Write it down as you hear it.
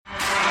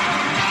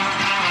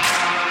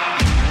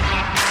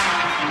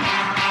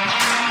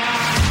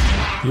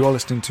You are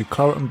listening to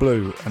Claret and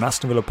Blue, an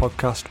Aston Villa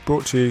podcast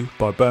brought to you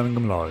by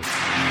Birmingham Live.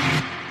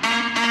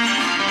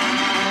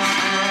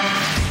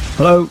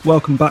 Hello,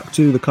 welcome back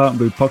to the Claret and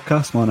Blue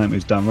podcast. My name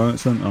is Dan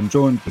Robertson. I'm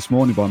joined this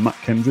morning by Matt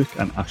Kendrick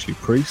and Ashley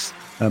Priest.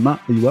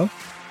 Matt, are you well?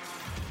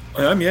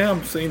 I am, yeah.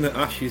 I'm seeing that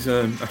Ash is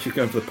going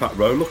for the Pat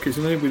Rowe look,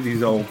 isn't he, with his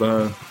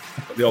the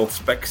old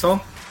specs on.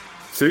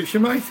 Suits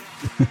you, mate.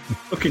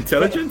 Look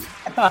intelligent.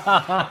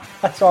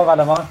 That's all right,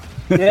 am I?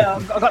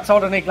 Yeah, I got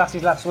told I need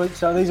glasses last week,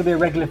 so these will be a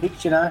regular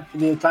picture now for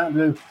the Claret and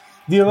Blue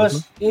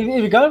viewers. Here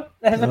we go.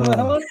 I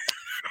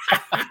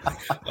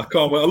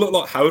can't wear. I look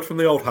like Howard from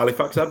the old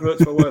Halifax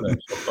adverts. I wear them.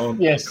 So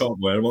I can't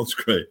wear them on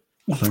screen.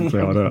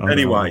 Thankfully, I don't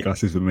have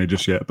glasses with me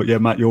just yet. But yeah,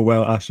 Matt, you're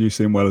well. Ash, you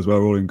seem well as well.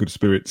 We're all in good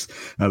spirits.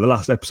 The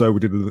last episode we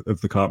did of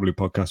the Claret and Blue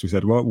podcast, we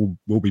said, right,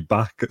 we'll be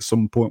back at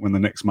some point when the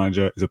next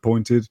manager is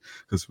appointed,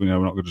 because we're not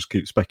going to just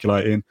keep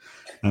speculating.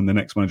 And the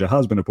next manager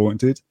has been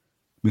appointed.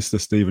 Mr.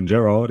 Steven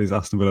Gerrard is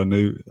Aston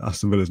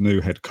Villa's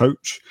new head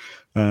coach.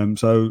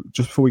 So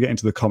just before we get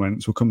into the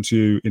comments, we'll come to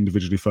you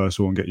individually first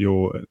of all and get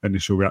your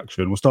initial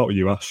reaction. We'll start with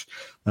you, Ash.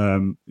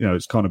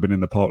 It's kind of been in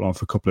the pipeline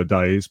for a couple of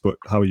days, but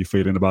how are you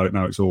feeling about it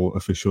now? It's all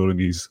official and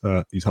he's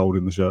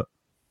holding the shirt.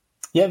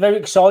 Yeah, very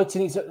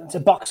exciting. It's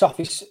a box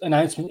office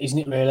announcement, isn't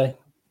it? Really,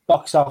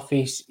 box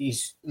office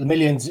is the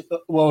millions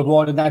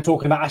worldwide are now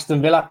talking about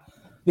Aston Villa.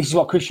 This is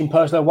what Christian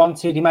Perslow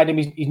wanted. He made him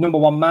his number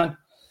one man.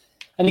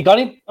 And he got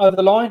him over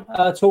the line.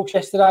 Talks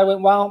yesterday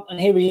went well. And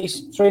here he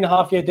is,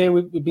 3.5-year deal,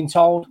 we've been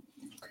told.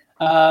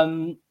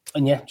 And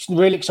yeah, it's a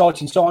really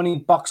exciting signing,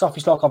 box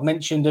office, like I've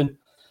mentioned. And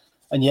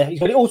yeah, he's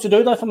got it all to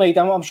do, though, for me.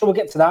 I'm sure we'll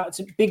get to that. It's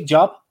a big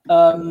job,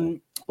 but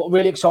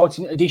really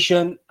exciting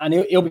addition. And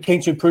he'll be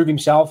keen to improve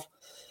himself.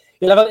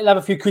 He'll have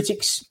a few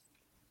critics,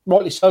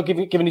 rightly so,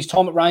 given his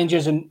time at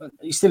Rangers. And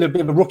he's still a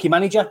bit of a rookie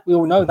manager. We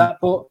all know that.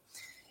 But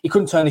he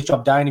couldn't turn his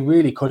job down. He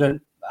really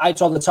couldn't.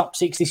 Outside the top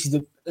six, this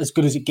is as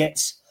good as it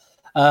gets.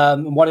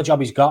 And what a job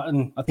he's got,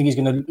 and I think he's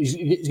going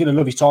to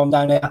love his time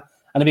down there,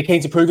 and he'll be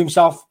keen to prove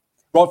himself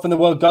right from the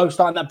word go.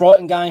 Starting that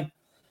Brighton game,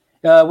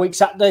 week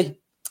Saturday,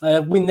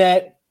 win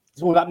there.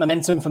 It's all about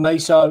momentum for me.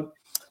 So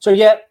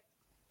yeah,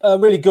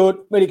 really good,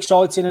 really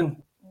exciting,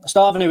 and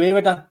start of a new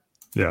era, Dan.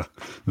 Yeah,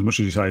 as much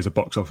as you say, it's a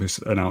box office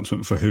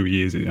announcement for who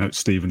he is. It's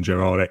Steven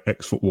Gerrard,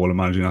 ex-footballer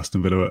managing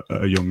Aston Villa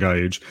at a young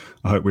age.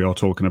 I hope we are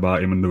talking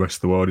about him and the rest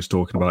of the world is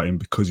talking about him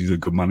because he's a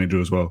good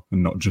manager as well,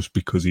 and not just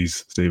because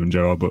he's Steven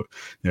Gerrard. But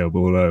yeah,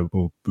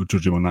 we'll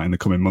judge him on that in the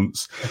coming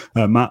months.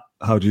 Matt,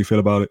 how do you feel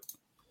about it?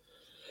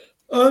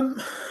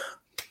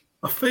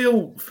 I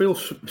feel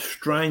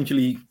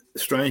strangely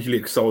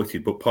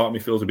excited, but part of me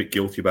feels a bit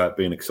guilty about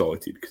being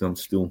excited because I'm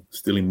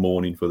still in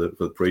mourning for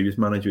the previous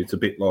manager. It's a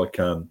bit like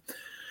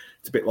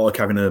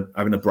having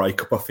a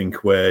breakup, I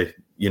think, where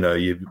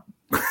you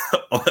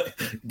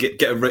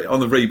get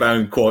on the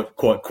rebound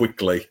quite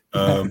quickly.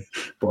 But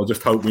I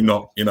just hope we're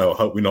not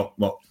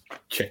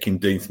checking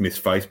Dean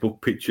Smith's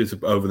Facebook pictures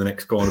over the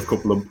next kind of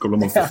couple of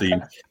months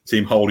to see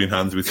him holding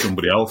hands with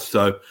somebody else.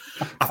 So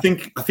I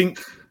think the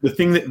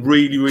thing that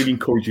really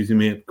encourages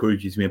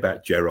me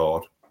about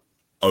Gerrard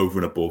over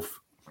and above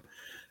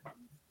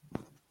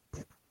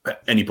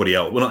anybody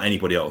else, well, not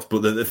anybody else,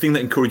 but the thing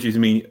that encourages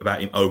me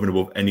about him over and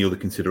above any other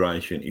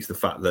consideration is the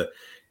fact that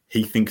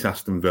he thinks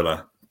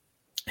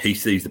he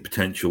sees the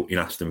potential in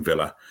Aston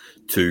Villa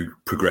to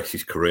progress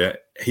his career.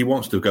 He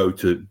wants to go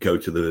to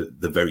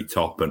the very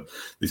top, and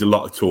there's a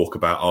lot of talk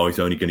about he's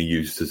only going to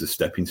use it as a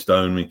stepping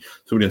stone. I mean,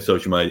 somebody on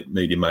social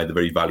media made the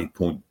very valid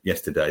point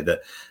yesterday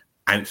that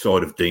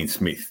outside of Dean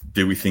Smith,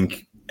 do we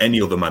think any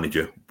other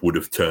manager would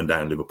have turned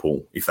down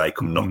Liverpool if they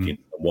come knocking and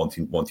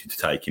wanting to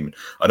take him?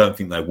 I don't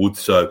think they would.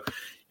 So,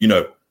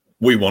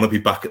 we want to be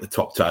back at the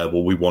top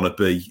table. We want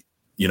to be,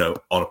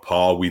 on a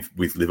par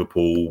with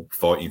Liverpool,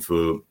 fighting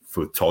for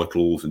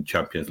titles and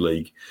Champions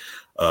League,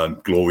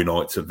 glory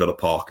nights at Villa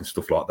Park and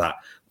stuff like that.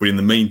 But in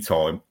the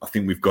meantime, I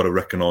think we've got to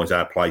recognise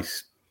our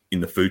place in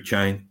the food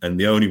chain. And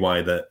the only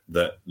way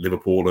that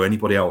Liverpool or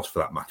anybody else, for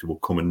that matter, will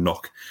come and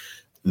knock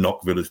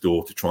Villa's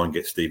door to try and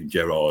get Steven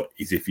Gerrard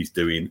is if he's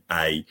doing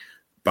a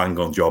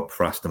bang-on job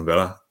for Aston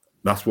Villa.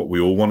 That's what we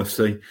all want to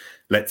see.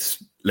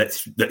 Let's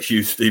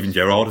use Steven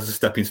Gerrard as a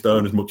stepping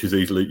stone as much as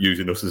he's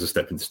using us as a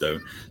stepping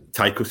stone.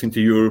 Take us into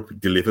Europe,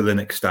 deliver the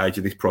next stage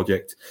of this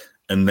project,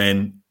 and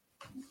then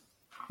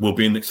we'll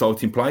be in an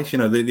exciting place.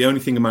 The only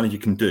thing a manager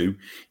can do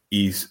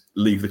is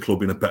leave the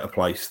club in a better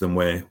place than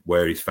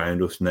where he's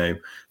found us now.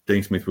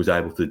 Dean Smith was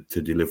able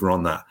to deliver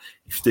on that.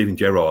 If Steven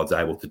Gerrard's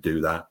able to do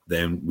that,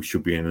 then we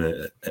should be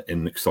in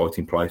an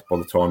exciting place by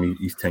the time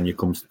his tenure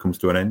comes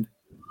to an end.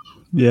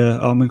 Yeah,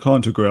 I'm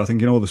inclined to agree. I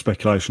think in all the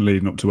speculation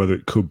leading up to whether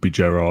it could be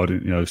Gerrard,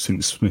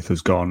 since Smith has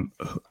gone,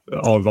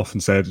 I've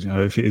often said,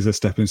 if it is a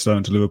stepping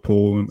stone to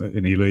Liverpool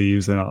and he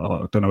leaves, then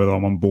I don't know whether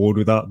I'm on board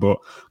with that, but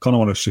kind of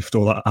want to shift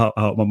all that out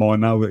of my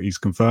mind now that he's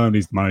confirmed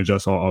he's the manager,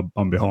 so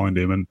I'm behind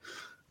him. And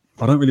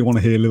I don't really want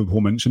to hear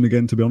Liverpool mentioned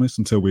again, to be honest,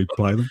 until we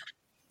play them.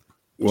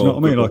 Do you know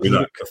what I mean?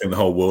 I think the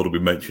whole world will be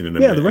mentioning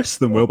him. Yeah, the rest of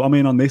them will. But I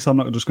mean, on this, I'm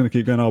not just going to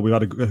keep going, we've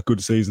had a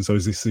good season, so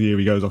is this the year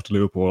he goes off to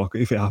Liverpool? Like,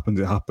 if it happens,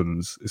 it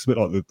happens. It's a bit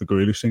like the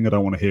Grealish thing. I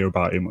don't want to hear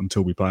about him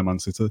until we play Man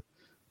City.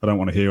 I don't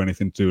want to hear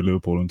anything to do with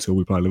Liverpool until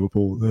we play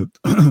Liverpool.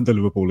 The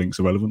Liverpool link's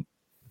irrelevant.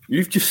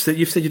 You've said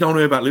you don't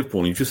know about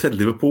Liverpool. You've just said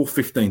Liverpool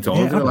 15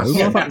 times.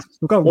 Yeah,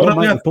 Why don't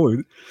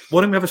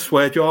we have a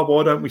swear jar?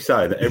 Why don't we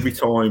say that every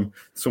time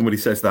somebody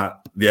says the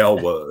L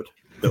word,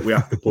 that we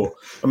have to put?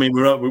 I mean,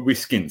 we're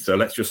skint, so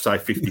let's just say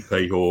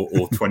 50p or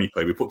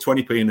 20p. We put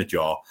 20p in the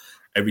jar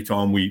every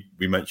time we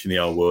mention the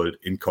L word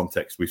in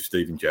context with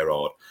Steven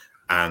Gerrard.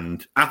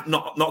 And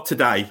not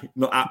today,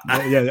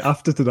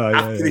 after today,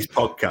 after this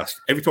podcast,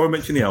 every time we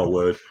mention the L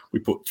word, we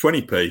put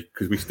 20p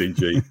because we're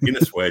stingy in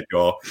a swear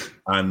jar,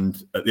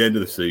 and at the end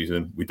of the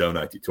season, we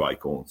donate it to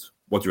Acorns.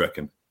 What do you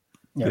reckon?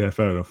 Yeah,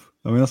 fair enough.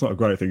 I mean, that's not a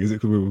great thing, is it?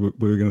 Because we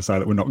were going to say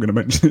that we're not going to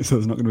mention it, so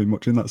there's not going to be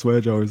much in that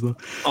swear jar, is there?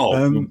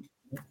 Oh,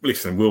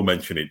 listen, we'll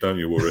mention it. Don't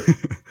you worry.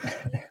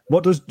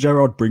 What does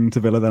Gerrard bring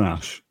to Villa then,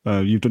 Ash?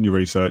 You've done your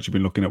research. You've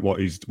been looking at what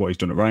he's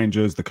done at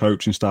Rangers, the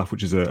coaching staff,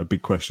 which is a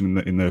big question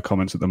in the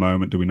comments at the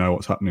moment. Do we know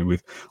what's happening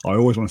with? I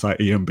always want to say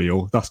Ian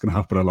Beale. That's going to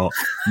happen a lot.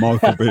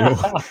 Michael Beale.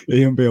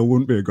 Ian Beale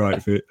wouldn't be a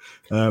great fit.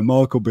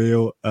 Michael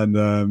Beale and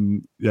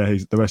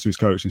the rest of his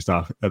coaching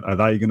staff. Are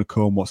they going to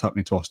come? What's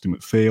happening to Austin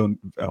McPhee?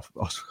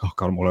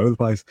 I'm all over the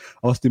place.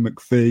 Austin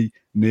McPhee,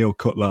 Neil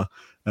Cutler.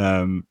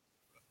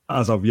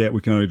 As of yet,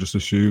 we can only just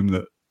assume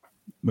that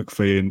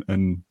McPhee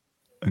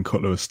and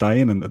Cutler are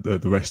staying, and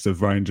the rest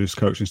of Rangers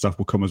coaching staff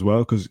will come as well.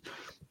 Because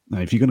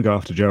if you're going to go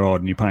after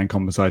Gerrard and you're paying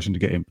compensation to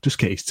get him, just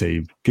get his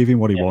team, give him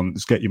what he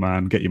wants, get your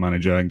man, get your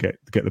manager, and get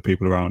the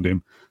people around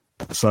him.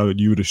 So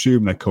you would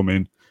assume they're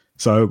coming.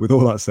 So with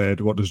all that said,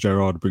 what does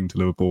Gerrard bring to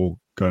Liverpool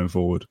going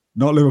forward?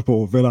 Not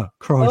Liverpool, Villa.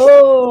 Christ.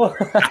 Oh!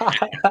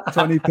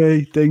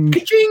 20p, ding.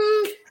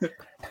 Ka-ching!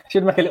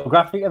 Should make a little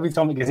graphic every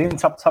time it gets in,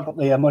 top up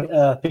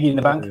the piggy in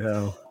the bank.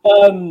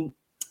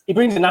 He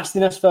brings the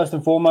nastiness first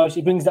and foremost.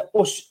 He brings the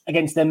us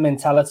against them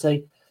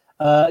mentality.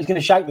 He's going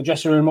to shake the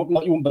dressing room up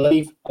like you wouldn't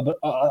believe,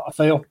 I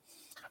feel.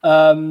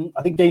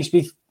 I think Dean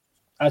Smith,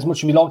 as much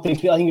as we like Dean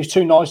Smith, I think he was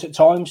too nice at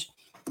times.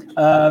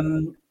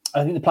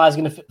 I think the players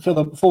are going to feel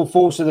the full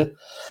force of the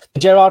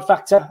Gerrard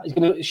factor. He's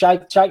going to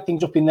shake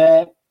things up in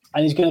there,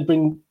 and he's going to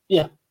bring,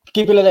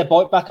 give Villa their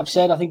bite back. I've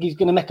said I think he's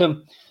going to make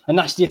them a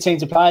nastier team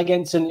to play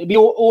against, and it'll be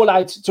all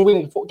out to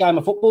win a game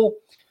of football.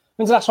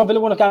 When's the last time Villa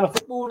won a game of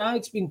football? Now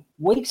it's been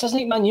weeks,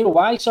 hasn't it, Man U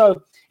away?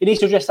 So he needs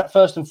to address that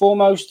first and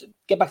foremost,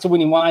 get back to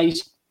winning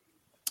ways.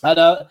 And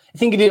I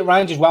think he did at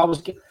Rangers well,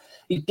 was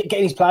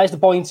getting his players to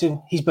buy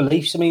into his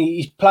beliefs. I mean,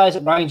 his players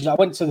at Rangers, I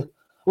went to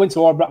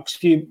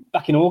Ibrox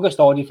back in August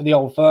already for the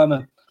old firm,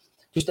 and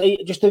just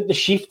the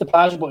shift the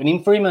players are putting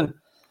in for him, and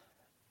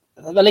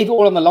they leave it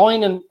all on the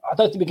line. And I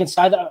don't think we can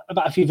say that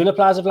about a few Villa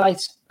players of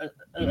late.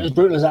 As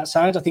brutal as that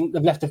sounds, I think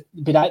they've left a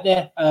bit out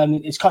there.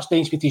 It's cost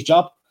Dean Smith his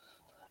job.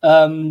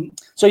 He'll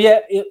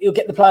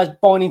get the players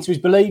buying into his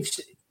beliefs.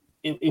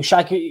 He'll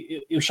shake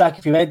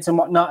a few heads and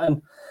whatnot.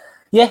 And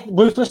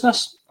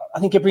ruthlessness. I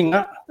think he'll bring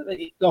that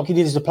like he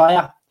did as a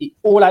player.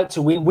 All out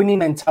to win, winning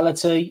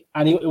mentality,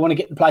 and he'll want to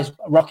get the players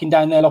rocking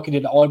down there like he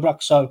did at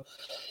Ibrox. So,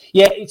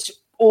 it's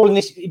all in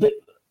this. But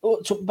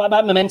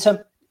about momentum,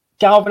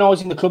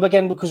 galvanising the club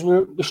again, because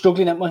we're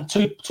struggling at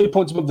 2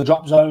 points above the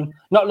drop zone,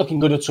 not looking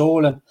good at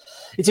all. And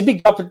it's a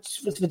big job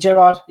for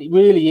Gerrard. It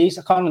really is.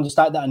 I can't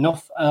understate that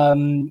enough.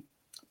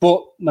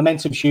 But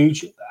momentum's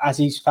huge, as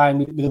he's found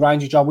with the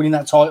Rangers job, winning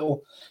that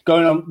title,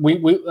 going on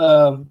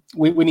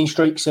winning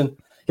streaks, and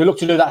he'll look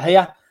to do that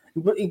here.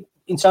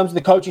 In terms of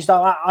the coaching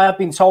staff, I have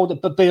been told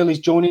that Beale is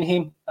joining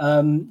him.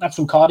 That's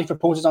from Cardiff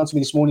reporters on to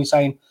me this morning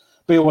saying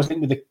Beale was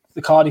linked with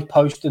the Cardiff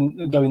Post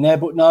and going there.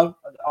 But no,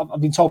 I've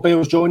been told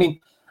Beale's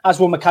joining, as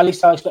will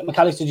McAllister. I expect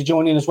McAllister to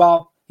join in as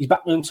well, his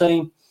backroom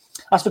team.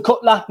 As for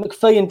Cutler,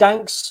 McPhee and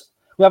Danks,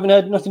 we haven't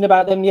heard nothing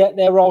about them yet,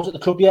 their roles at the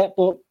club yet,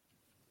 but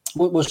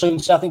we'll soon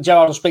see. I think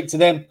Gerrard will speak to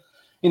them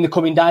in the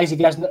coming days if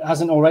he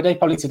hasn't already,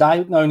 probably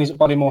today, knowing he's at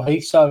Bodymoor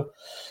Heath. So,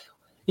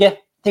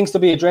 things to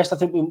be addressed. I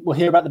think we'll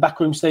hear about the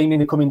backroom team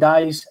in the coming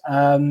days.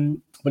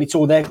 But it's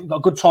all there. We've got a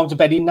good time to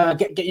bed in now,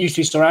 get used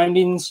to his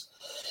surroundings.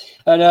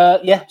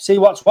 And, see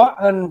what's what.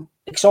 And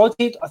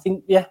excited. I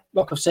think,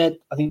 like I've said,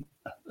 I think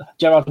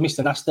Gerrard missed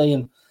the nasty,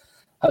 and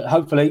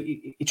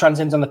hopefully he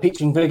transcends on the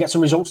pitch and really get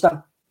some results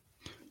done.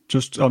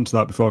 Just onto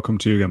that before I come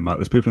to you again, Matt.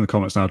 There's people in the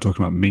comments now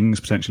talking about Mings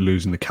potentially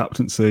losing the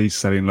captaincy,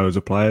 selling loads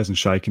of players and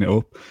shaking it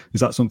up.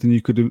 Is that something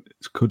you could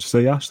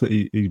see, Ash, that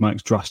he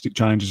makes drastic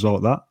changes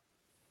like that?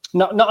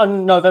 Not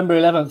on November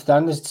 11th,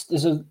 Dan. There's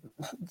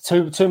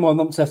two more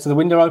months left to the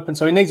window open,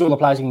 so he needs all the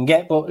players he can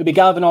get. But he'll be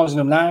galvanising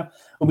them now.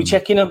 We'll be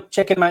checking them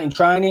out in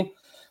training.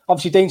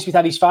 Obviously, Dean Smith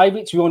had his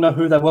favourites. We all know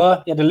who they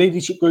were. He had a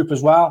leadership group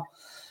as well,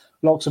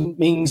 lots of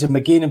Mings and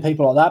McGinn and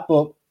people like that.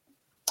 But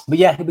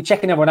he'll be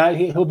checking everyone out.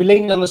 He'll be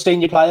leaning on the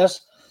senior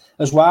players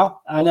as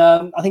well. And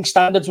I think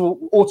standards will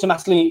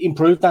automatically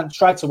improve then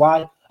straight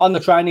away on the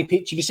training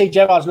pitch. If you see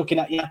Gerrard's looking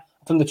at you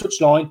from the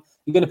touchline,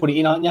 you're going to put it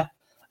in, aren't you?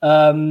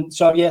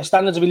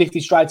 Standards will be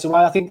lifted straight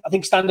away. I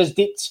think standards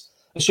dipped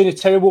as soon as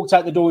Terry walked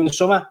out the door in the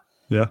summer.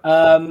 Yeah.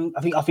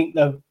 I think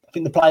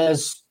the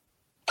players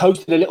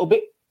coasted a little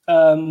bit,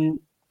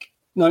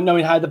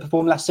 knowing how they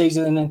performed last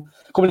season, and then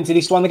coming into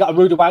this one, they got a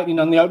rude awakening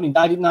on the opening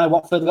day. Didn't know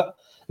Watford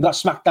got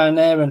smacked down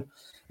there, and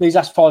these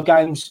last 5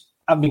 games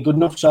haven't been good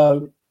enough.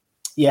 So,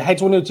 yeah,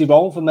 Heads will need to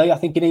evolve for me. I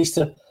think he needs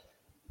to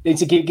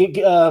give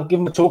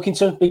them a talking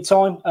to big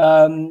time,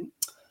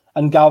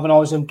 and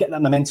galvanise them, get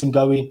that momentum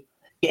going,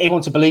 get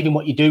everyone to believe in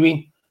what you're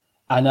doing,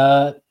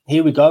 and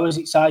here we go, as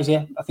it says.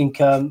 Yeah, I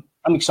think I'm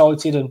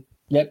excited, and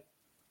yeah,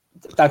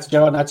 that's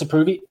Gerrard had to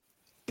prove it.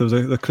 There was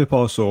a clip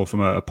I saw from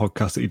a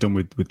podcast that he'd done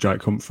with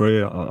Jake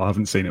Humphrey. I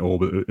haven't seen it all,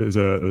 but it was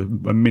a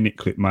minute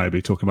clip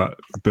maybe talking about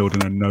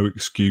building a no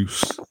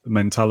excuse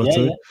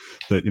mentality. Yeah.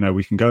 That, you know,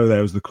 we can go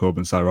there as the club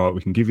and say, right,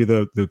 we can give you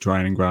the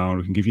training ground,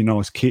 we can give you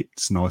nice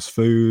kits, nice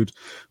food,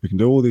 we can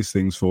do all these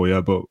things for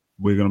you, but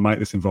we're going to make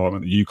this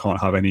environment that you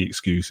can't have any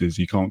excuses.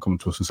 You can't come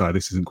to us and say,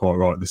 this isn't quite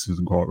right, this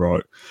isn't quite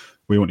right.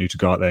 We want you to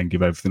go out there and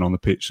give everything on the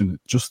pitch. And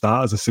just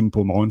that as a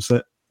simple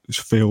mindset, it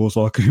feels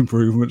like an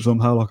improvement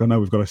somehow. Like, I know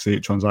we've got to see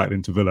it translated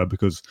into Villa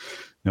because,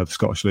 you know, the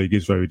Scottish League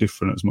is very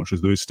different. As much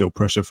as there is still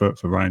pressure for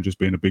Rangers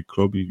being a big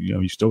club,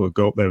 you still got to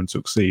go up there and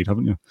succeed,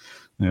 haven't you?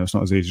 You know, it's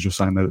not as easy as just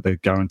saying that they're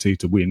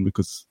guaranteed to win,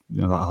 because,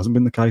 you know, that hasn't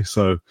been the case.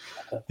 So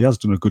he has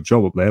done a good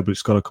job up there, but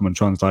it's got to come and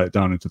translate it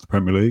down into the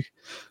Premier League.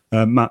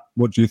 Matt,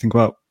 what do you think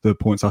about the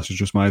points Ash has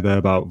just made there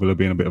about Villa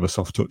being a bit of a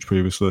soft touch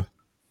previously?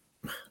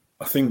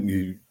 I think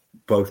you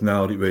both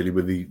nailed it really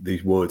with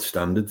these word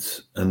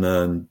standards, and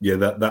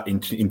that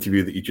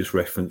interview that you just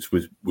referenced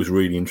was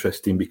really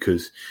interesting,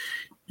 because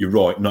you're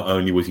right. Not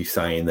only was he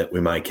saying that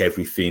we make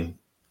everything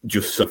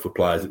just so for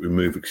players that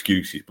remove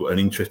excuses, but an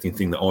interesting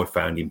thing that I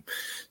found him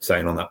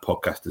saying on that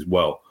podcast as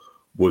well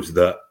was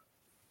that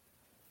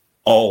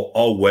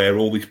I'll wear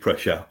all this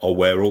pressure, I'll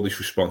wear all this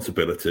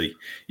responsibility.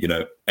 You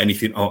know,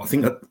 anything. I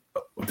think I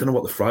don't know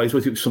what the phrase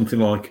was. It was something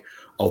like,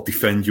 I'll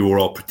defend you or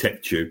I'll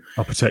protect you.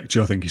 I'll protect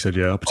you, I think he said,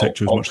 yeah, I'll protect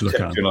you as much as I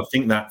can. And I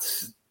think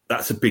that's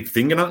a big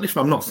thing. And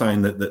I'm not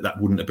saying that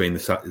wouldn't have been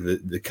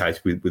the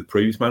case with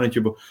previous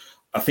manager, but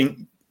I think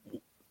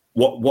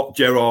what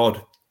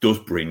Gerrard does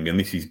bring, and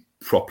this is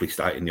properly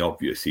stating the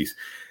obvious, is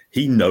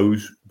he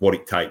knows what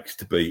it takes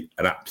to be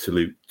an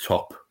absolute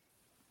top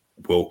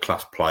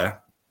world-class player,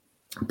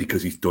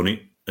 because he's done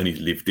it and he's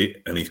lived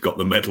it and he's got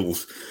the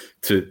medals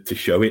to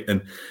show it.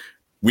 And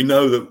we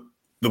know that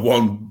the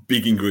one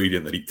big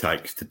ingredient that it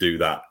takes to do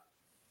that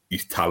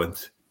is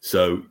talent.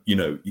 So, you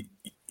know,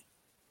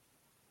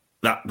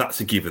 that's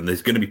a given.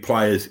 There's going to be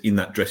players in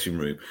that dressing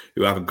room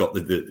who haven't got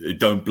who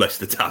don't bless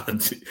the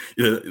talent.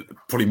 You know,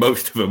 probably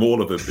most of them, all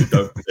of them, who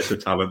don't bless the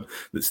talent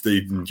that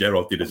Steven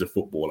Gerrard did as a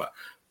footballer.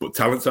 But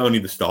talent's only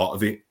the start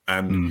of it,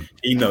 and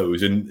he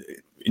knows. And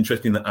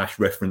interesting that Ash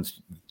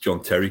referenced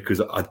John Terry, because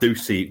I do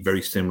see it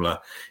very similar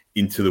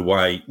into the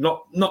way,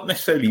 not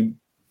necessarily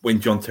when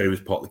John Terry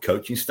was part of the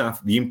coaching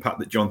staff, the impact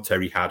that John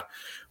Terry had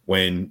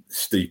when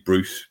Steve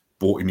Bruce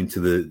brought him into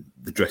the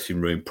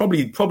dressing room,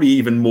 probably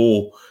even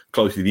more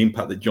closely the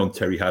impact that John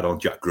Terry had on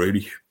Jack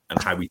Grealish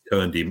and how he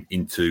turned him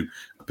into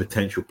a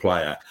potential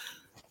player,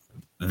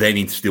 then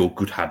instilled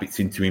good habits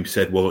into him,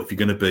 said, well, if you're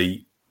going to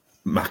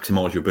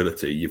maximise your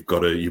ability, you've got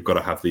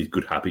to have these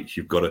good habits,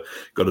 you've got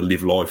to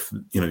live life,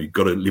 you know, you've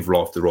got to live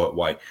life the right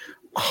way.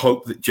 I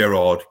hope that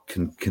Gerrard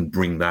can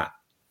bring that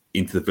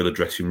into the Villa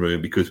dressing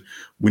room, because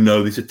we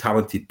know there's a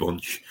talented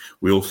bunch.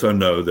 We also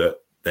know that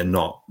they're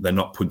not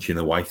punching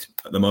the weight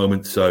at the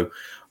moment. So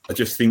I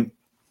just think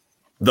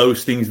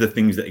those things are the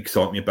things that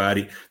excite me about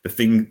it. The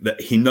thing that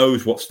he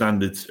knows what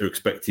standards are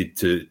expected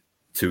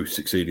to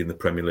succeed in the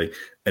Premier League,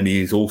 and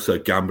he is also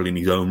gambling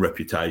his own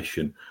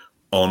reputation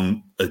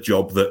on a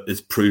job that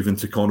has proven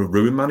to kind of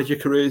ruin manager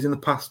careers in the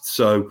past.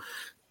 So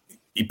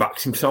he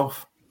backs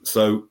himself.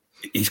 So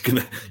he's going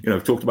to, you know,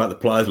 talked about the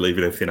players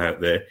leaving everything out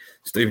there.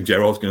 Steven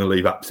Gerrard's going to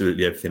leave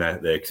absolutely everything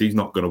out there, because he's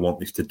not going to want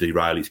this to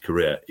derail his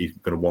career. He's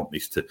going to want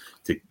this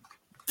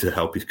to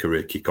help his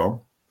career kick on.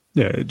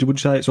 Yeah, would you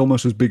say it's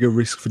almost as big a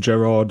risk for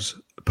Gerrard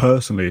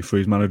personally for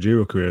his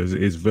managerial career as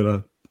it is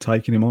Villa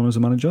taking him on as a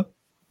manager?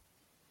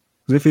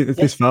 Because if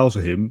this fails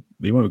for him,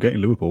 he won't get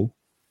in Liverpool.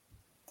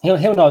 He'll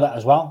know that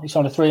as well. He's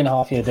on a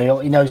 3.5-year deal.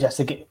 He knows he has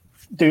to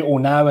do it all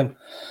now and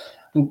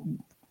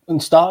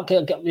start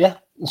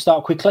and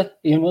start quickly.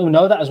 He'll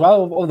know that as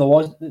well.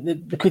 Otherwise,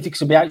 the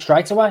critics will be out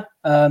straight away.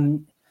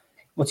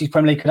 What's his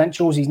Premier League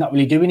credentials? He's not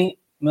really doing it.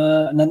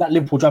 And then that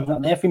Liverpool job's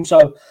not there for him.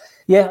 So,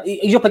 yeah,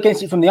 he's up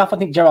against it from the off. I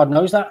think Gerrard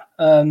knows that.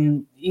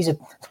 He's a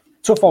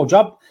tough old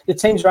job. The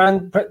teams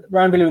around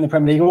Villa in the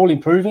Premier League are all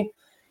improving.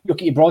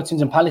 Look at your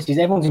Brightons and Palaces.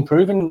 Everyone's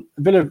improving.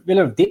 Villa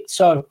have dipped.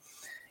 So,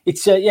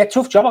 it's a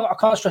tough job. I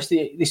can't stress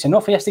this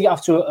enough. He has to get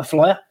off to a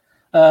flyer.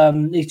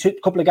 He's a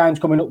couple of games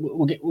coming up.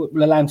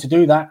 We'll allow him to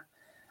do that.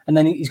 And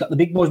then he's got the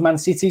big boys, Man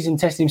Cities, and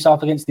testing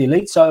himself against the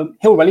elite. So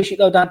he'll relish it,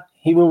 though, Dan.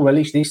 He will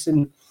relish this.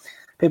 And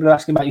people are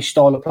asking about his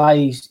style of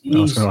play. I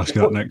was going to ask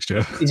you that next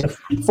year. He's a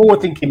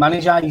forward-thinking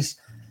manager.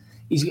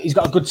 He's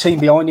got a good team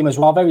behind him as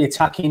well, very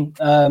attacking,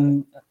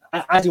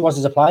 as he was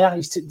as a player.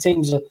 His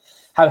teams,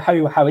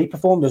 how he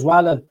performed as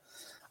well. And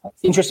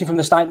Interesting from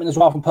the statement as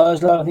well from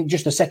Purslow. I think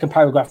just the second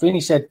paragraph in,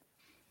 he said,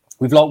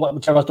 we've liked what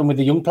Gerrard's done with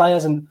the young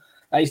players, and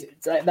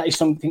that is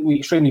something we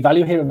extremely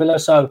value here at Villa.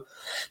 So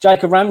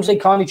Jacob Ramsey,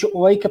 Carney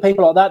Chukwuemeka,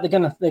 people like that,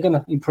 they're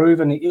gonna improve,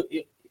 and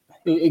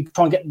you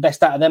try and get the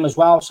best out of them as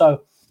well.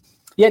 So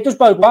yeah, it does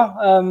bode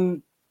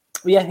well.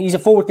 Yeah, he's a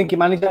forward-thinking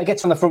manager. He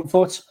gets on the front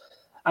foot,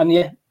 and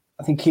yeah,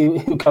 I think he'll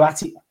go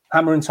at it,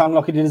 hammer and tongue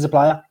like he did as a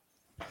player.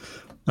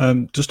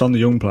 Just on the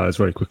young players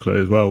very quickly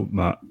as well,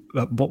 Matt,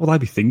 what will they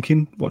be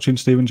thinking watching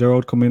Steven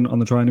Gerrard come in on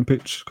the training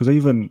pitch? Because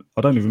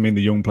I don't even mean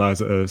the young players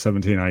that are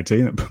 17,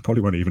 18 that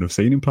probably won't even have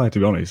seen him play, to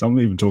be honest. I'm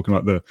even talking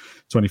about the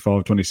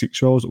 25,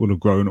 26-year-olds that would have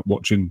grown up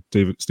watching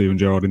Steven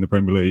Gerrard in the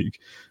Premier League,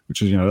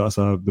 which is, that's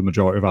the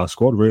majority of our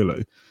squad,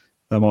 really.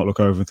 They might look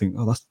over and think,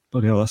 oh,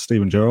 that's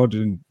Steven Gerrard.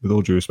 And with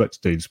all due respect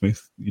to Dean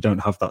Smith, you don't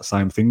have that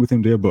same thing with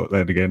him, do you? But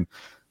then again,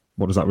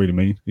 what does that really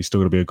mean? He's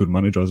still going to be a good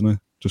manager, hasn't he?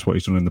 Just what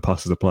he's done in the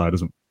past as a player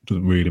doesn't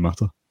really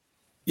matter.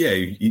 Yeah,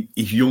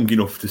 he's young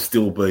enough to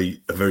still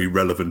be a very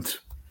relevant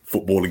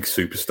footballing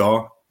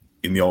superstar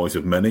in the eyes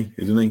of many,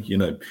 isn't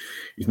he?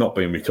 He's not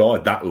been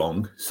retired that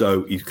long,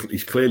 so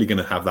he's clearly going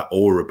to have that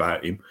aura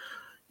about him.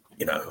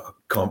 I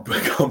can't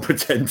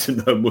pretend to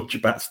know much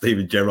about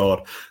Steven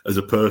Gerrard as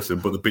a person,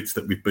 but the bits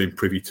that we've been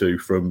privy to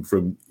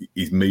from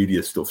his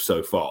media stuff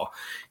so far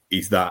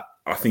is that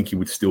I think he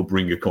would still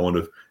bring a kind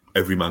of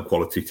everyman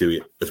quality to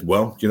it as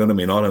well. Do you know what I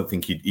mean? I don't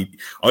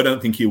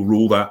think he'll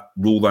rule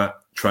that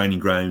training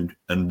ground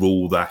and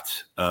rule that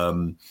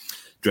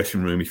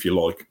dressing room, if you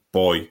like,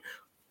 by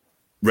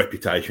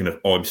reputation of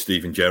I'm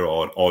Steven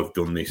Gerrard, I've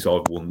done this,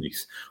 I've won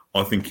this.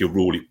 I think he'll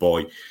rule it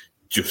by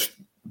just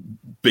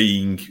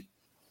being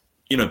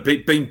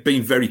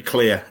very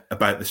clear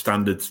about the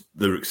standards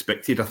that are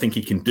expected. I think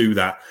he can do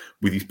that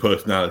with his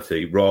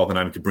personality rather than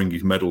having to bring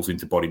his medals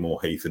into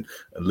Bodymore Heath and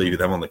leave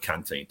them on the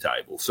canteen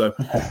table. So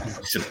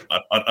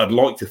I'd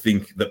like to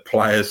think that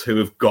players who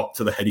have got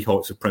to the heady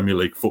heights of Premier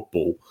League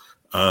football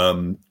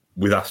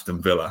with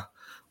Aston Villa,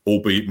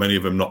 albeit many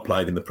of them not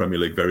played in the Premier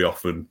League very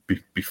often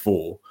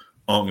before,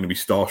 aren't going to be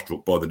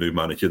starstruck by the new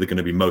manager. They're going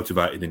to be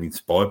motivated and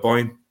inspired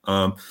by him.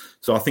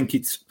 So I think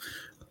it's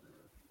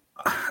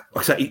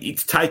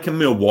taken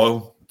me a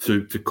while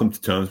to come to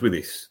terms with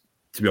this,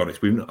 to be honest.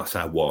 I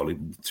say a while.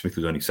 Smith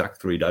was only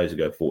sacked 4 days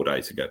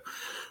ago.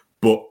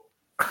 But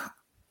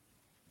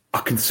I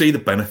can see the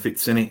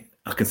benefits in it.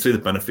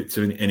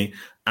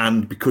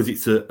 And because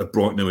it's a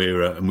bright new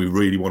era and we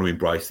really want to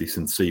embrace this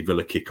and see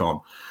Villa kick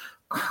on,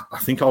 I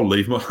think I'll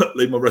leave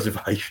my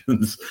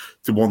reservations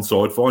to one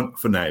side for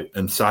now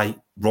and say,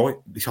 right,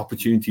 this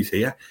opportunity is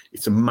here.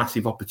 It's a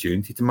massive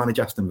opportunity to manage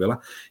Aston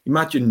Villa.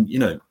 Imagine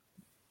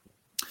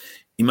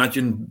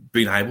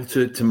being able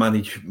to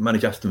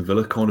manage Aston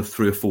Villa kind of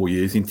 3 or 4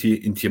 years into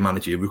your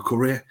managerial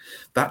career.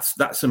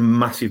 That's a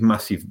massive,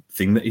 massive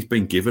thing that he's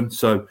been given.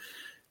 So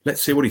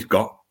let's see what he's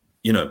got.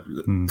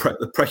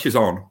 The pressure's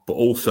on, but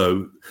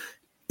also,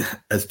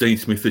 as Dean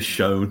Smith has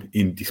shown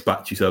in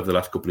dispatches over the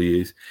last couple of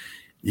years,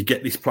 you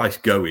get this place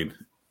going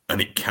and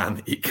it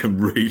can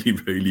really,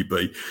 really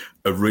be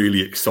a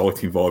really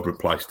exciting, vibrant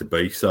place to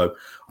be. So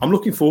I'm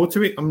looking forward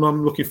to it.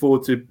 I'm looking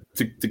forward to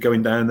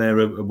going down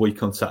there a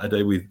week on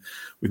Saturday with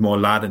my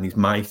lad and his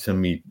mate and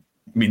me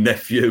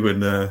nephew,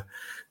 and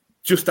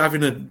just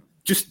having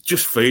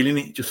just feeling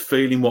it, just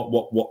feeling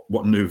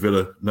what New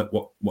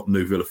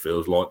Villa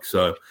feels like.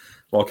 So,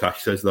 like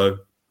Ash says, though,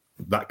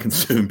 that can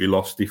soon be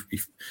lost if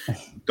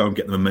don't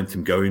get the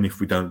momentum going, if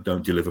we don't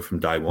deliver from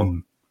day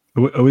one.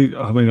 Are we?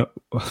 I mean,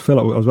 I feel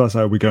like I was about to say,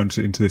 are we going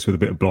into this with a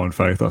bit of blind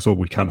faith? That's all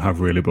we can have,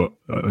 really. But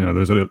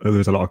there's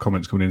a lot of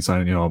comments coming in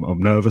saying,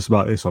 I'm nervous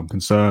about this. I'm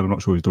concerned. I'm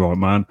not sure he's the right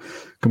man.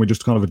 Can we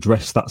just kind of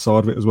address that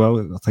side of it as well?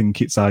 I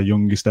think it's our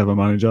youngest ever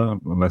manager,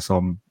 unless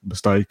I'm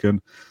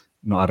mistaken.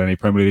 Not had any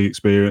Premier League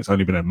experience.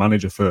 Only been a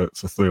manager for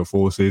 3 or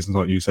 4 seasons,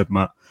 like you said,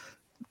 Matt.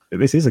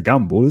 This is a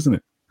gamble, isn't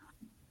it?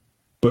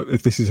 But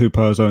if this is who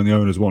Purslow and the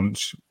owners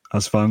want,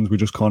 as fans, we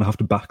just kind of have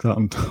to back that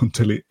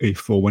until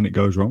if or when it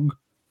goes wrong.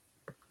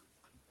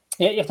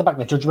 Yeah, you have to back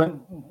the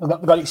judgment. We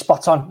got it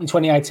spot on in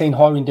 2018,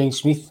 hiring Dean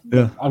Smith.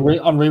 Yeah,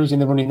 Henry was in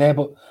the running there,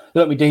 but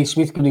look with Dean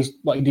Smith because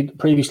what he did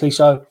previously.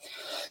 So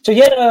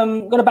yeah,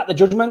 got to back the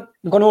judgment.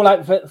 We've gone all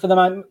out for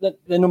the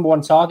number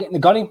one target, and they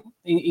got him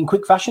in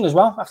quick fashion as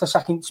well after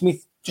sacking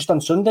Smith just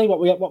on Sunday. What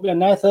we are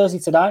now, Thursday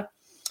today.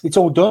 It's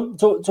all done.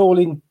 It's all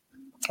in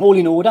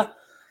order,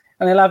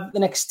 and they'll have the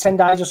next 10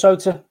 days or so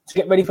to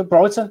get ready for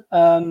Brighton.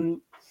 So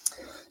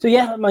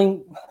yeah, I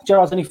mean,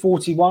 Gerrard's only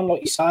 41,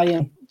 like you say,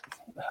 and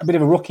a bit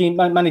of a rookie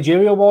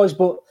managerial-wise,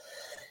 but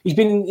he's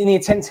been in the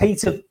intense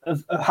heat of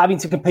having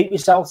to compete with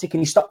Celtic,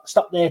 and he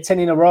stopped there 10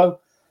 in a row,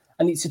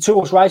 and it's a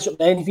 2-horse race up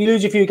there. And if you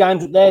lose a few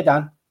games up there,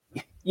 Dan,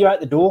 you're out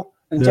the door.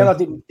 And Gerrard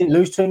didn't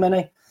lose too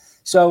many.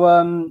 So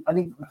I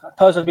think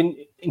personally I've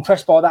been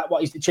impressed by that,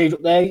 what he's achieved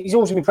up there. He's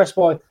also been impressed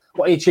by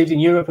what he achieved in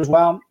Europe as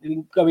well,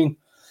 going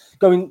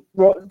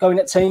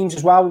at teams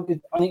as well.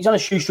 And he's on a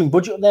shoestring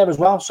budget up there as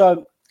well.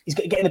 So he's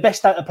getting the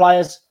best out of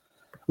players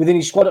within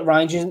his squad at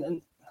Rangers.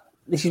 And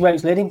this is where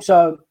it's led him.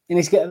 So he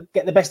needs to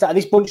get the best out of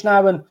this bunch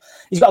now, and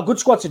he's got a good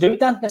squad to do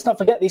it, Dan. Let's not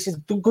forget this is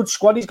a good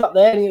squad he's got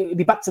there. He'll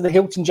be back to the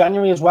hilt in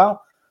January as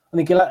well. I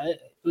think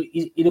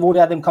he'd have already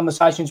had them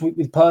conversations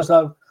with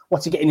Purslow.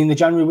 What's he getting in the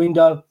January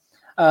window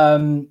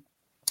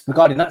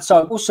regarding that?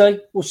 So we'll see.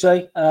 He's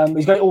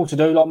got it all to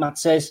do, like Matt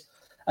says,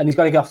 and he's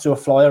got to get off to a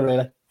flyer,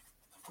 really.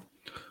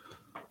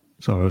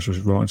 Sorry, I was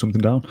just writing something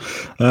down.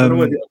 I don't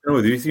know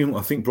whether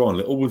I think Brian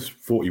Little was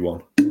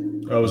 41.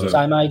 Oh, was it?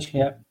 Same age,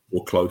 yeah.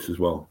 Or close as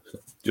well. So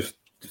just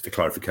a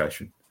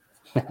clarification.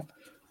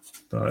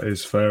 That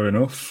is fair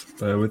enough.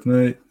 Bear with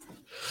me.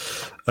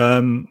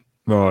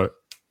 Right.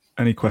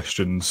 Any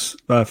questions?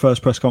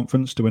 First press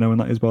conference. Do we know when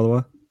that is, by the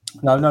way?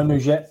 No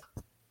news yet.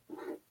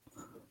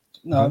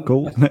 No.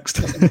 Cool. Next.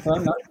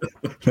 No.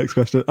 Next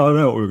question. I don't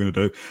know what we were going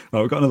to do.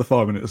 We've got another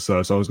 5 minutes or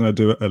so. So I was going to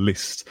do a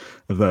list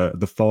of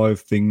the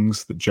 5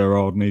 things that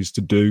Gerrard needs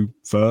to do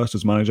first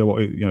as manager.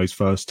 What his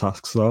first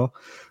tasks are.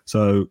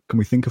 So can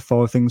we think of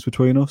 5 things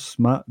between us?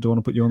 Matt, do you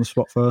want to put you on the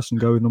spot first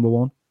and go with number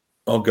 1?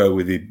 I'll go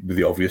with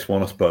the obvious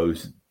one, I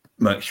suppose.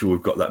 Make sure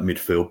we've got that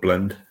midfield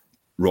blend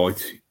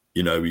right.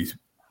 He's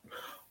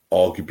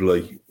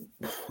arguably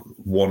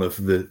one of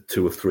the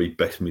 2 or 3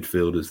 best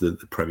midfielders that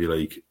the Premier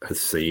League has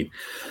seen.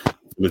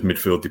 With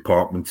midfield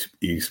department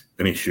is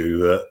an issue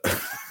that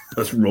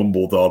has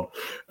rumbled on,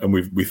 and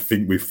we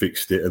think we've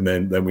fixed it, and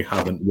then we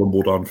haven't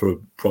rumbled on for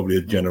probably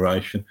a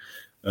generation.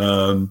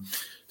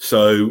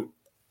 So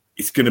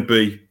it's going to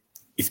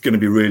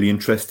be really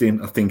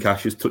interesting. I think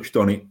Ash has touched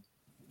on it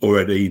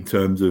already in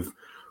terms of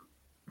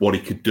what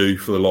he could do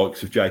for the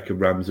likes of Jacob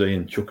Ramsey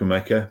and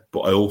Chukwuemeka,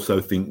 but I also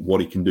think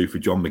what he can do for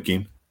John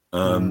McGinn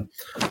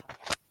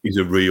is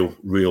a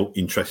real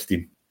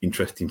interesting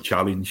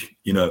challenge.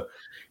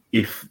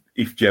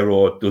 If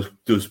Gerrard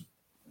does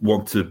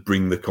want to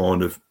bring the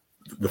kind of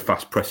the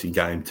fast pressing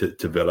game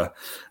to Villa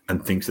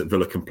and thinks that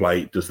Villa can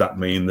play, does that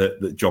mean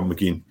that John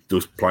McGinn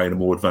does play in a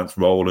more advanced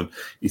role and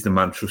is the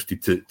man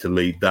trusted to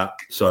lead that?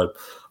 So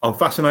I'm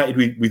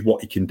fascinated with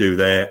what he can do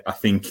there. I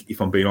think,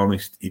 if I'm being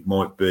honest, it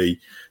might be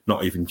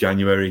not even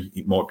January,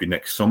 it might be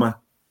next summer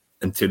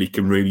until he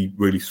can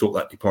really sort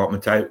that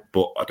department out.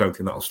 But I don't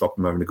think that'll stop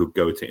him having a good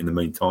go at it in the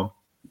meantime.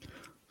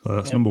 So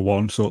that's number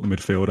 1, sort the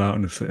midfield out,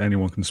 and if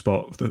anyone can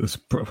spot that there's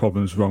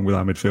problems wrong with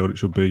our midfield, it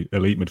should be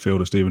elite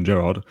midfielder Steven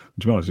Gerrard.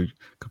 To be honest, he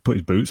could put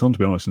his boots on, to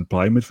be honest, and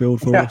play midfield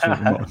for us.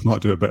 So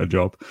might do a better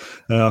job.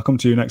 I'll come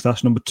to you next,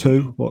 Ash. Number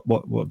 2,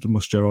 what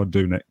must Gerrard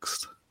do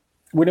next?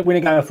 Win a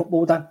game of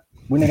football, Dan.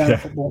 Win a game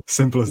of football.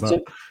 Simple as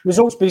that.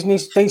 Results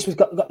business. Dean's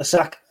got the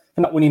sack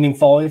for not winning in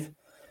 5.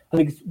 I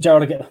think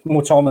Gerrard will get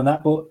more time than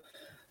that, but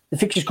the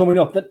fixtures coming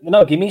up, they're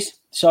no gimmies.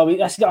 So he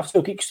has to get off to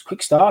a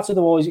quick start,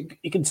 otherwise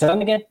he can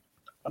turn again.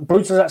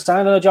 Brutal as that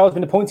sound, I know Joe's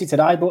been appointed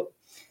today, but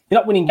you're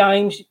not winning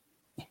games,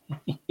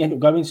 you end up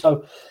going.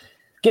 So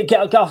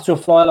get off to a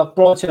flyer like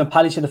Brighton and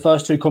Palace are the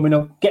first 2 coming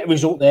up, get a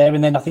result there,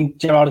 and then I think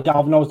Gerrard will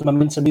galvanise the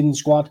momentum in the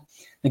squad.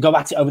 They go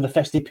at it over the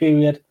festive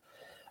period.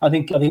 I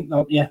think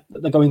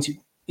they're going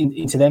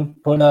into them.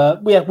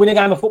 But win a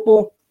game of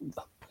football,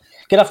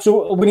 get off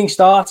to a winning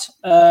start,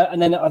 and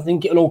then I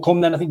think it'll all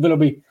come. Then I think Villa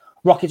will be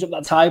rockets up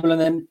that table,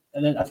 and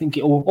then I think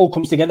it all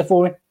comes together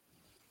for him.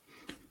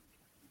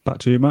 Back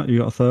to you, Matt. You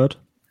got a third?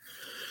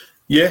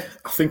 Yeah,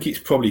 I think it's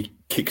probably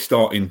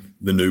kick-starting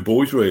the new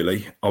boys,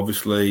 really.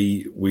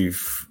 Obviously, we've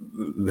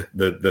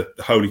the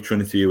Holy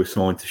Trinity who are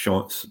signed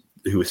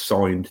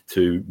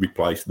to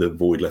replace the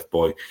void left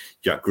by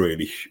Jack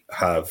Grealish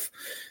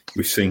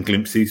we've seen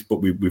glimpses, but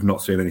we've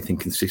not seen anything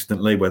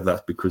consistently, whether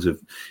that's because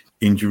of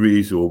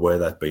injuries or where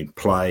they've been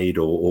played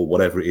or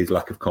whatever it is,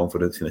 lack of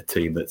confidence in a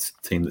team that's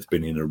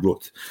been in a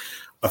rut.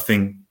 I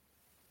think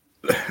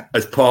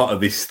as part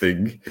of this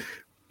thing,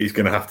 he's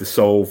going to have to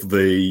solve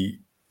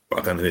I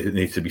don't know if it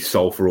needs to be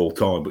solved for all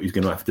time, but he's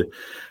going to have to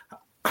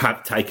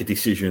take a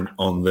decision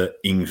on the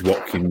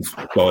Ings-Watkins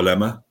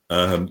dilemma.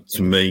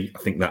 To me, I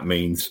think that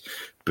means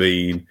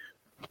being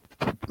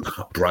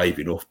not brave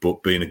enough,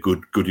 but being a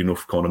good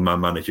enough kind of man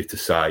manager to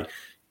say,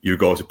 you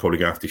guys are probably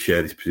going to have to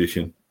share this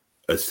position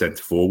as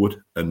centre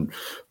forward, and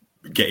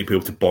getting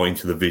people to buy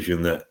into the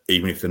vision that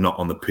even if they're not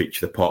on the pitch,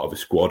 they're part of a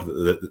squad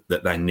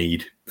that they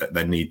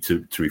need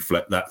to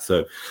reflect that.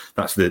 So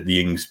that's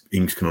the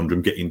Ings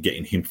conundrum,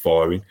 getting him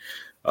firing.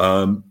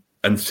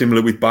 And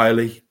similar with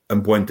Bailey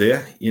and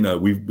Buendia,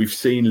 we've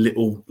seen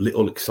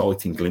little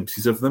exciting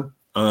glimpses of them,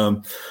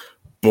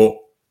 but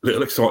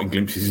little exciting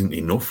glimpses isn't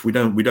enough. We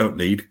don't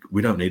need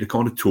a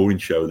kind of touring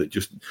show that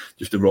just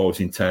arrives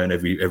in town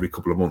every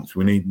couple of months.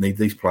 We need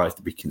these players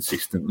to be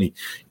consistently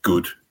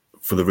good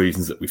for the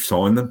reasons that we've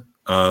signed them.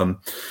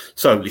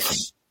 So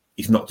listen,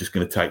 he's not just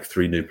going to take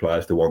 3 new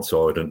players to one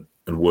side and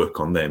work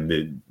on them.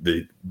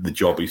 The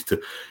job is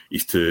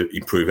to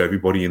improve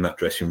everybody in that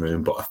dressing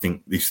room. But I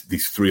think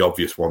these 3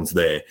 obvious ones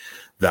there,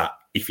 that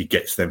if he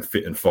gets them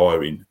fit and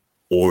firing,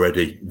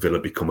 already Villa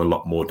become a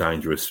lot more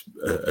dangerous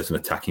as an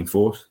attacking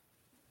force.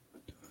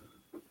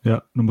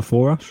 Yeah, number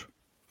 4, Ash.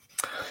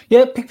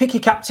 Yeah, pick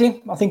your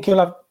captain. I think he'll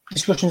have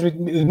discussions with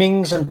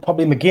Mings and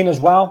probably McGinn as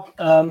well.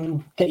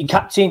 Get your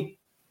captain.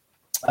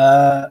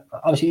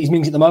 Obviously, he's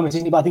Mings at the moment,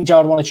 isn't he? But I think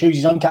Gerrard want to choose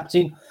his own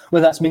captain.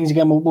 Whether that's Mings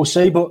again, we'll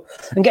see. But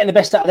and getting the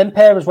best out of them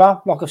pair as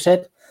well, like I've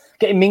said,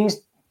 getting Mings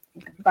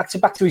back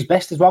to his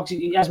best as well, because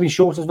he has been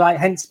short as late,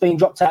 hence being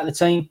dropped out of the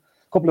team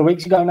a couple of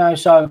weeks ago now.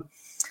 So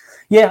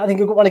yeah, I think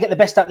we want to get the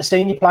best out of the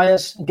senior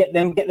players and get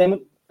them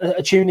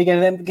attuned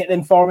again, get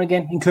them firing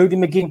again,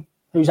 including McGinn,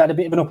 who's had a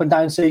bit of an up and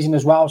down season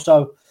as well.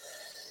 So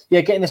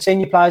yeah, getting the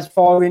senior players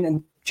firing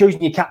and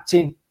choosing your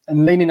captain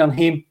and leaning on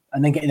him,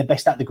 and then getting the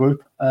best out of the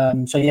group.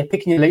 So yeah,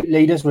 picking your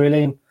leaders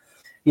really, and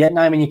yeah,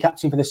 naming your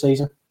captain for the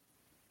season.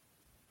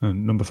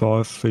 And number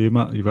 5 for you,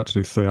 Matt. You've had to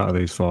do 3 out of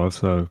these 5,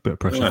 so a bit of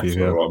pressure for you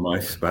here. All right,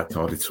 mate. It's about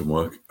time I did some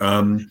work.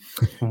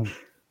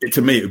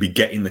 To me, it would be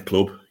getting the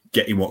club,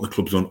 getting what the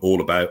club's all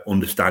about,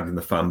 understanding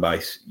the fan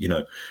base.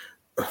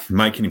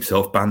 Making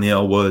himself ban the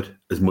L word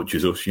as much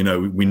as us.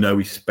 We know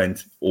he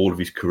spent all of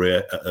his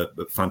career at a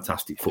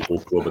fantastic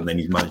football club, and then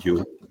his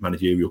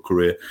managerial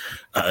career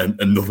at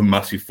another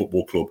massive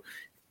football club.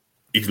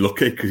 He's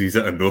lucky because he's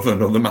at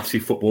another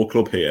massive football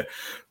club here.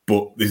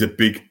 But there's a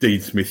big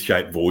Dean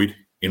Smith-shaped void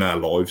in our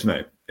lives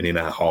now and in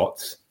our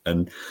hearts.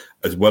 And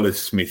as well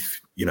as Smith,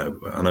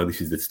 I know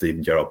this is the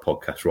Steven Gerrard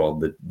podcast rather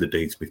than the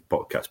Dean Smith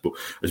podcast, but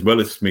as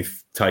well as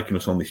Smith taking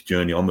us on this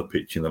journey on the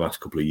pitch in the last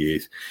couple of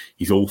years,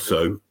 he's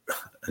also, and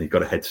he's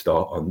got a head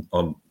start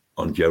on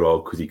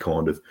Gerrard because he's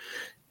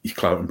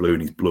claret and blue in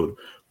his blood,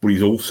 but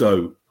he's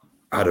also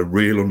had a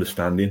real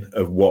understanding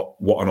of what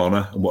an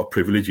honour and what a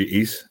privilege it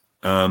is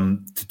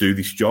to do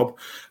this job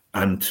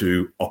and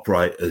to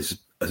operate as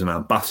an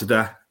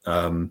ambassador.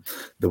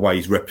 The way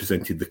he's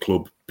represented the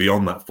club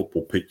beyond that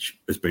football pitch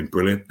has been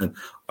brilliant, and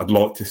I'd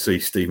like to see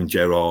Steven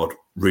Gerrard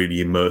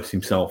really immerse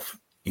himself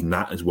in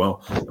that as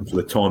well. And for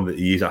the time that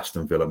he is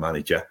Aston Villa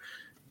manager,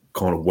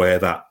 kind of wear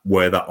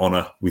that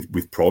honour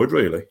with pride,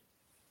 really.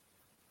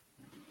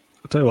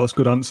 I'll tell you what, that's a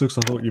good answer, because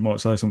I thought you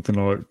might say something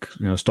like,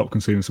 stop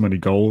conceding so many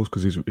goals,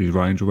 because his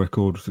Ranger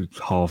record is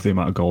half the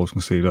amount of goals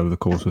conceded over the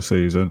course of a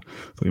season. I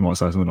thought you might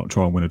say something like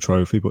try and win a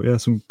trophy, but yeah,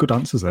 some good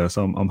answers there,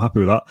 so I'm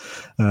happy with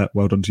that.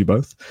 Well done to you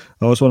both.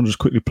 I also want to just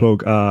quickly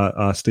plug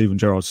our Steven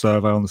Gerrard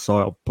survey on the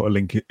site. I'll put a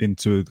link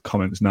into the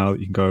comments now that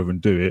you can go over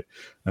and do it.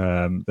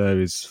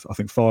 There is, I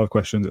think, 5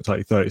 questions that take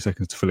you 30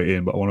 seconds to fill it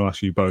in, but I want to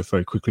ask you both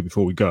very quickly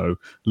before we go.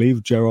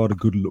 Leave Gerrard a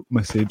good look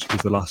message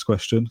is the last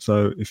question.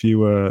 So if you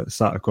were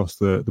sat across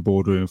the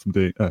boardroom from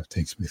Dean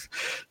Smith,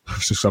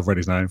 I've read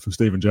his name, from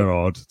Steven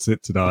Gerrard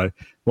today,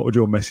 what would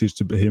your message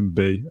to him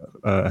be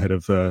ahead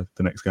of the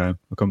next game?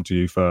 I'll come to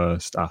you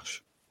first,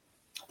 Ash.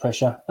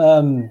 Pressure.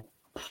 No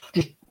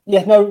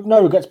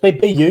regrets.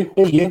 Be you.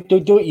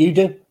 Do what you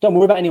do. Don't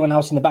worry about anyone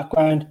else in the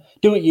background.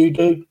 Do what you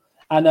do,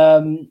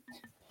 and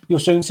you'll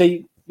soon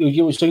see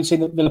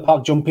the Villa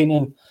Park jumping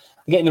and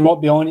getting the right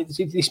behind it.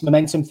 This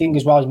momentum thing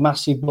as well is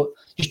massive, but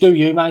just do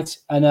you, mate,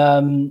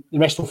 and the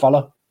rest will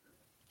follow.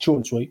 Short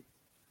and sweet.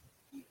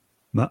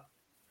 Matt?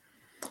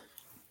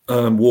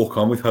 Walk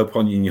on with hope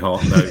on you in your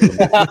heart. No.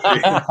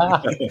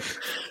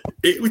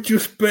 It would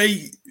just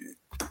be...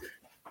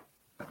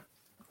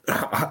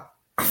 I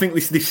think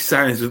this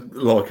sounds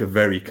like a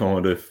very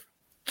kind of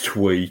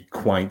twee,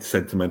 quaint,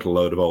 sentimental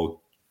load of old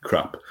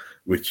crap,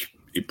 which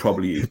it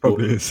probably is. It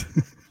probably is.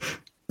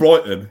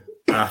 Brighton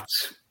at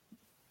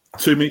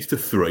 2 minutes to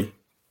 3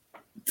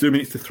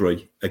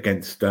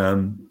 against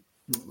in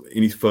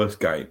his first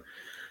game.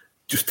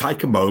 Just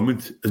take a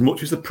moment, as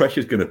much as the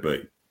pressure's going to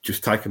be,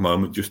 just take a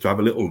moment just to have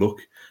a little look.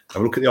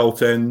 Have a look at the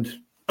Old End,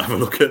 have a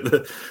look at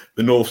the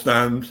North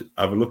Stand,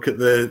 have a look at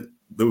the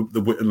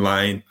Whitton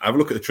Lane, have a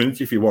look at the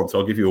Trinity if you want.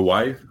 I'll give you a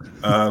wave.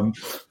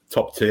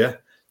 Top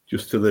tier,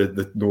 just to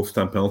the North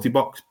Stand penalty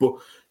box. But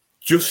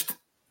just,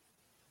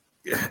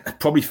 it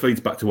probably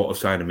feeds back to what I was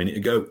saying a minute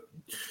ago.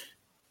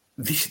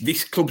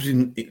 This club's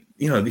in,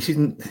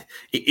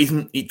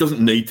 it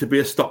doesn't need to be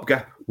a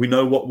stopgap. We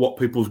know what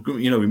people's,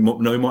 we know he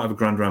might have a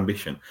grander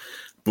ambition,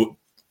 but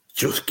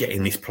just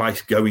getting this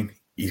place going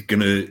is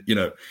going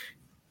to,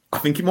 I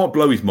think it might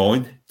blow his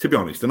mind, to be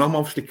honest. And I'm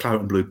obviously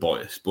claret and blue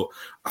biased, but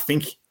I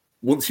think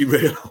once he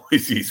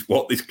realises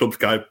what this club's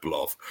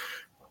capable of,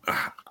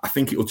 I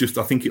think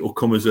it'll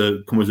come as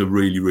a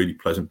really, really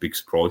pleasant big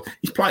surprise.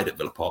 He's played at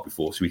Villa Park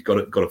before, so he's got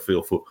a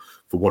feel for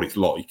what it's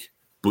like.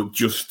 But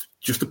just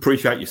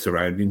appreciate your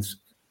surroundings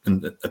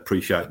and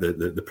appreciate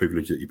the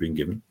privilege that you've been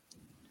given.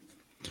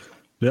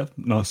 Yeah,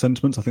 nice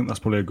sentiments. I think that's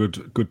probably a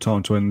good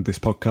time to end this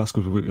podcast,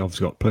 because we've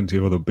obviously got plenty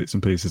of other bits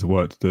and pieces of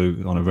work to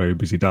do on a very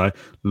busy day.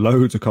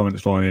 Loads of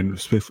comments flying in,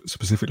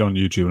 specifically on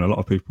YouTube, and a lot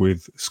of people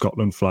with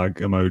Scotland flag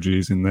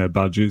emojis in their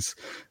badges.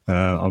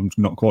 I'm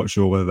not quite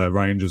sure whether they're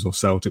Rangers or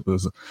Celtic, but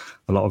there's a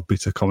lot of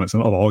bitter comments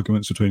and a lot of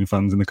arguments between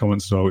fans in the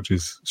comments as well, which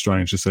is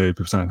strange to see.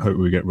 People saying, hope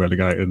we get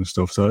relegated and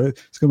stuff. So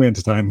it's going to be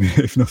entertaining,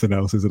 if nothing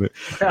else, isn't it?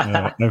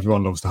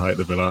 Everyone loves to hate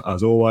the Villa,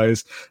 as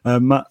always.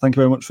 Matt, thank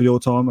you very much for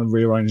your time and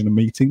rearranging a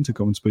meeting to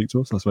come and speak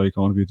to us. That's very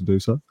kind of you to do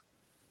so.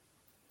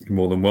 You're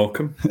more than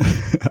welcome.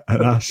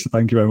 And Ash,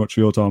 thank you very much for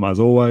your time, as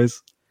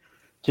always.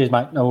 Cheers,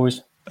 mate. No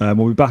worries.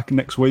 We'll be back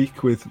next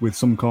week with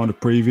some kind of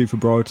preview for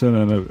Brighton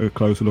and a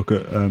closer look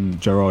at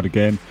Gerrard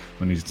again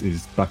when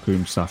his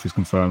backroom staff is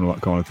confirmed, all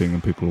that kind of thing,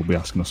 and people will be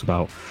asking us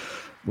about.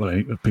 Well,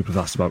 people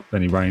have asked about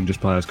any Rangers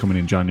players coming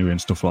in January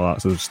and stuff like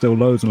that. So there's still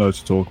loads and loads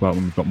to talk about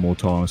when we've got more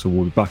time. So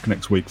we'll be back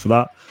next week for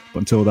that. But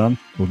until then,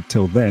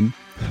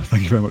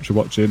 thank you very much for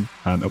watching,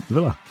 and up the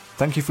Villa.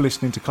 Thank you for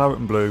listening to Claret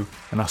and Blue,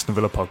 an Aston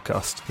Villa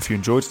podcast. If you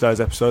enjoyed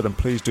today's episode, then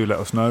please do let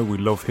us know. We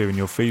love hearing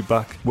your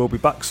feedback. We'll be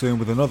back soon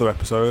with another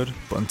episode.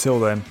 But until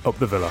then, up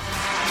the Villa.